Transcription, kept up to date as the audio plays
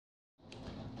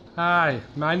Hi,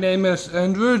 my name is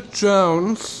Andrew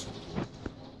Jones,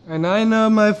 and I know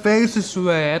my face is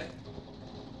red,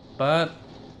 but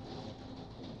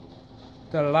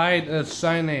the light is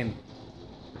shining.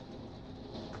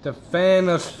 The fan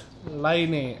is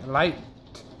light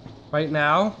right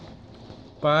now,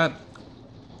 but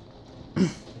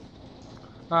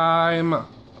I'm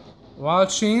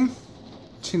watching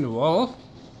Teen Wolf,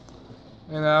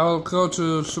 and I will go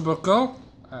to Supergirl.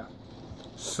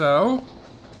 So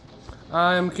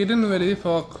I'm getting ready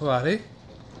for karate.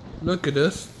 Look at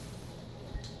this.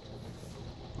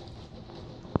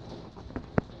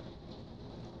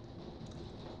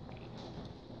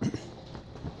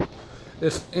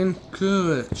 It's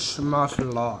incrauge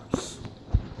martial arts,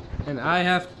 and I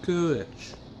have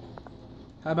courage.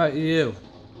 How about you?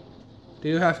 Do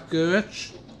you have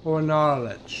courage or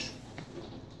knowledge?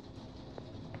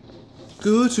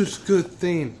 Courage is a good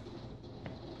thing,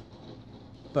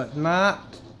 but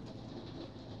not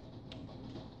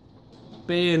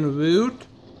being rude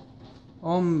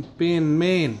or being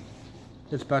mean.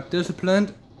 It's about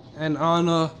discipline and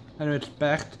honor and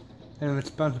respect and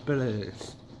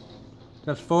responsibilities.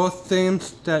 There's 4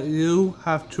 things that you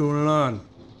have to learn.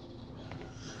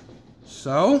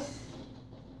 So,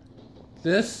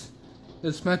 this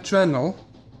is my channel,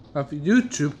 of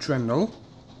YouTube channel,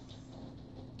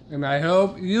 and I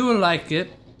hope you like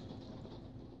it.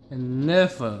 And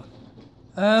never,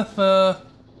 ever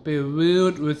be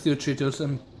rude with your teachers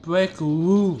and break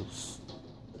rules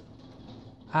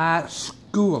at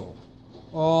school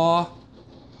or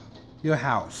your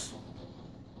house.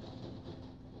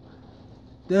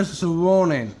 This is a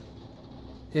warning.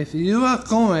 If you are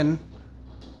going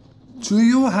to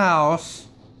your house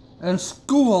and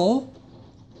school,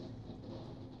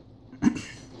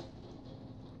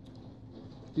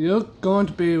 you're going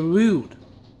to be rude,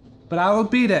 but I will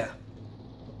be there.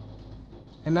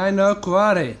 And I know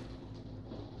karate,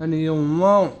 and you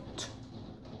won't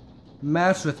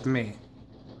mess with me.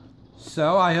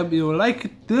 So I hope you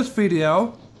like this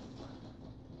video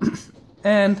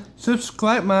and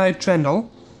subscribe my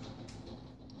channel.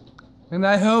 And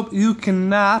I hope you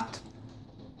cannot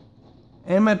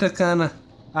aim at the gun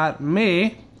at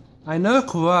me. I know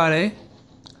karate,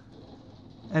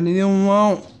 and you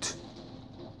won't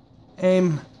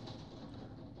aim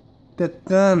the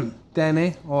gun,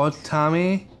 Danny or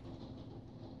Tommy.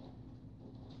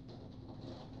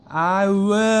 I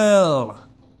will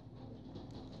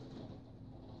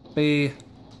be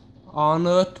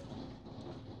honored,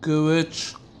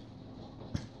 courage,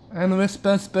 and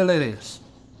responsibilities.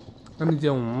 And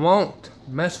you won't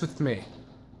mess with me.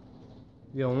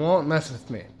 You won't mess with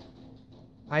me.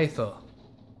 Either.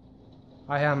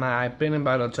 I have my peanut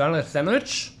butter jelly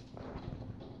sandwich.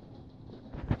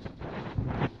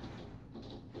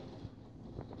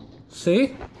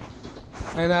 See?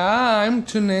 And I'm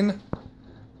turning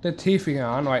the TV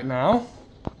on right now.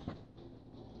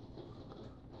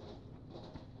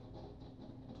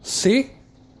 See?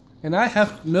 And I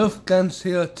have Nerf guns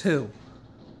here too.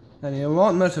 And you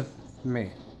won't mess with me.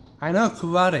 I know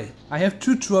karate. I have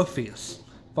 2 trophies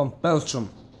from Belgium.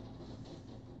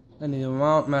 And you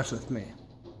won't mess with me.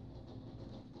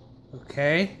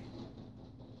 Okay?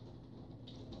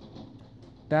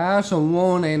 That's a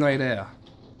warning right there.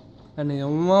 And you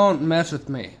won't mess with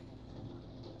me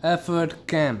ever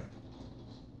again.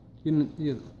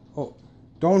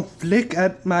 Don't flick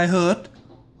at my hood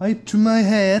right to my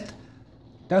head.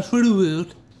 That's really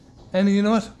rude. And you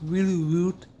know what's really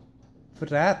rude for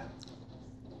that?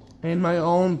 In my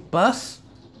own bus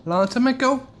a long time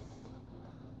ago,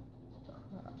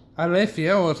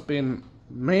 Olivia was being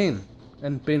mean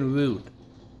and being rude.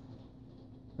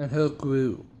 And her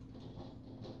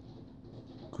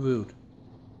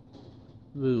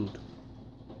rude.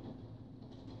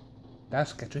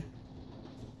 That's sketchy.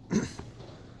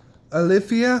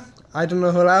 Olivia, I don't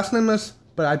know her last name is,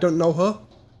 but I don't know her.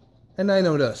 And I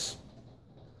know this.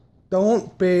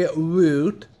 Don't be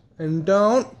rude and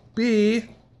don't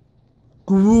be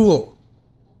cruel.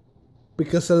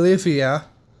 Because Olivia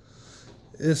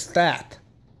is that.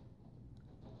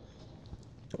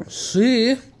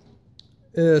 She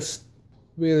is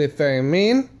really very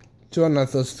mean to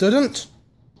another student.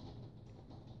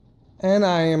 And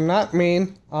I am not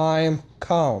mean, I am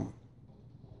calm.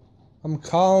 I'm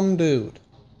calm dude.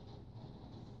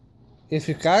 If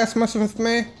you guys mess with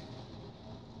me,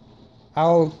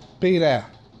 I'll be there.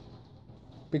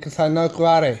 Because I know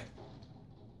karate.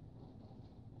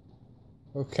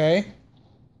 Okay?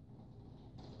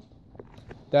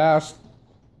 There's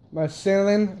my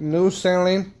ceiling, new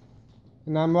ceiling.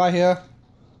 And I'm right here.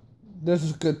 This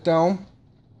is a good dome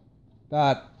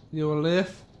that you will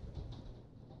live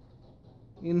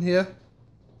in here,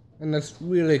 and it's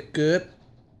really good.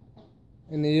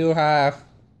 And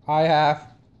I have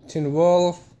Tin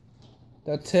Wolf,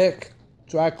 the Tick,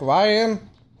 Drag Ryan.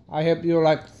 I hope you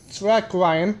like Drag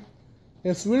Ryan.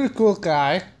 It's a really cool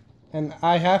guy, and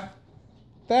I have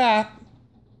that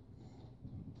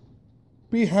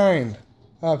behind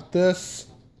of this.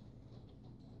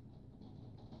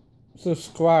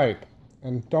 Subscribe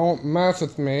and don't mess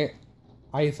with me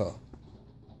either.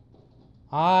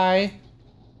 I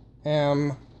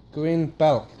am green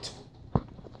belt.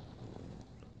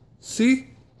 See?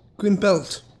 Green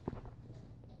belt.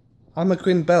 I'm a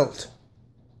green belt.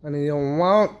 And you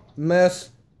won't mess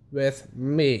with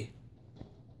me.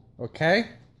 Okay?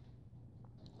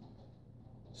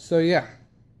 So yeah.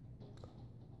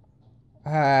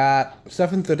 At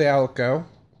 7:30 I'll go.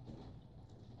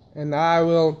 And I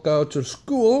will go to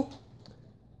school.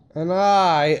 And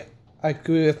I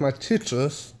agree with my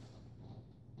teachers.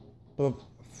 But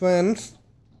friends,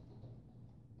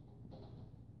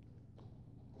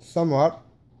 somewhat,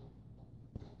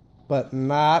 but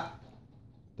not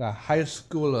the high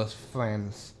schoolers'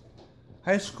 friends.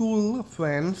 High school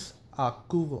friends are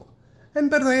cool.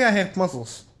 And by the way, I have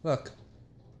muscles. Look.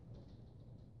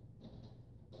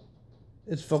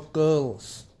 It's for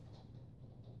girls.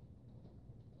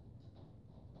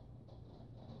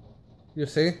 You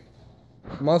see?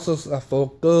 Muscles are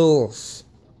for girls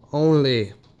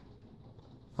only.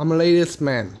 I'm a ladies'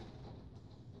 man.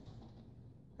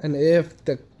 And if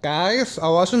the guys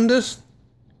are watching this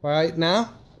right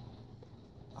now,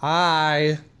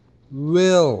 I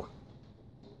will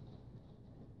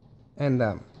end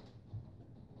them.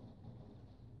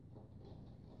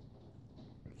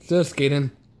 Just kidding.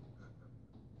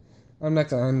 I'm not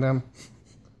gonna end them.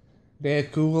 They're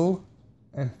cool,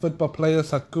 and football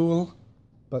players are cool,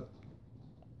 but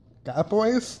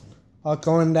Cowboys are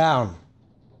going down.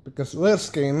 Because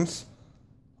Redskins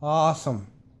are awesome.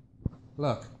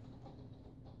 Look.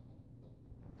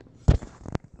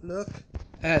 Look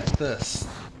at this.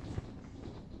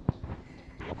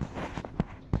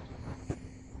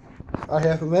 I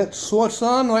have red shorts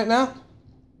on right now.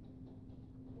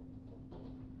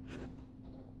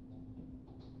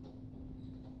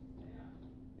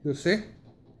 You see?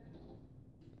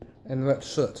 And red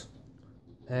shirt.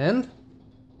 And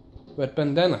red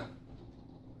bandana.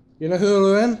 You know who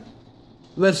will win?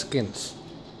 Redskins.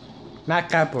 Not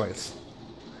Cowboys.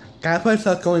 Cowboys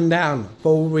are going down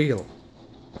for real.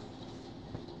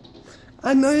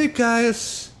 I know you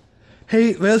guys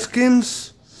hate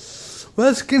Redskins.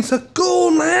 Redskins are cool,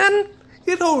 man.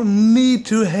 You don't need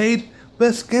to hate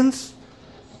Redskins.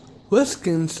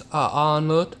 Redskins are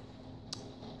honored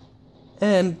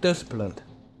and disciplined.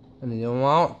 And you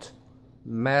won't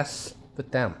mess with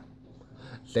them.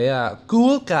 They are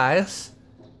cool guys.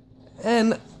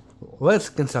 And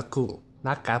Redskins are cool,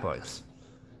 not Cowboys.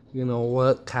 You know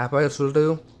what Cowboys will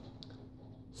do?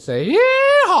 Say,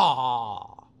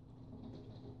 yeehaw!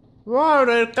 What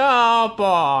a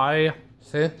cowboy!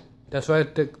 See? That's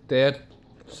what they're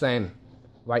saying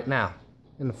right now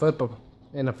in a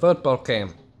football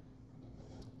game.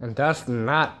 And that's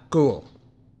not cool.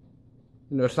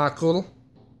 You know it's not cool?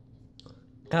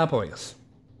 Cowboys.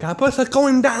 Cowboys are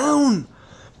going down!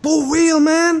 For real,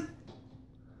 man!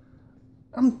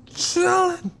 I'm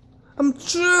chilling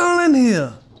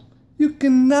here. You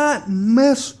cannot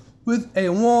mess with a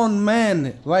one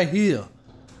man right here.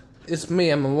 It's me,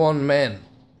 I'm a one man.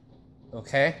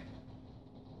 Okay?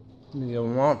 You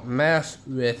won't mess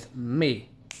with me.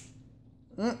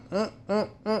 Not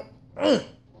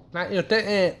your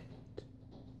thing.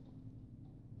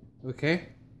 Okay?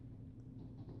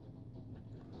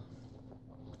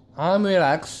 I'm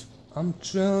relaxed. I'm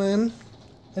chilling.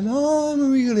 And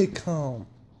I'm really calm.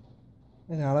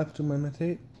 And I like to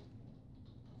meditate.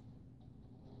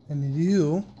 And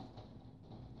you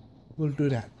will do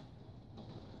that.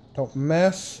 Don't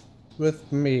mess with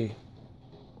me.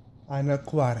 I know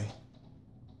karate.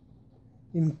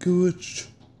 Incrauge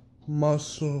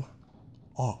martial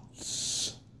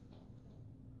arts.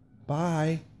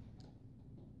 Bye.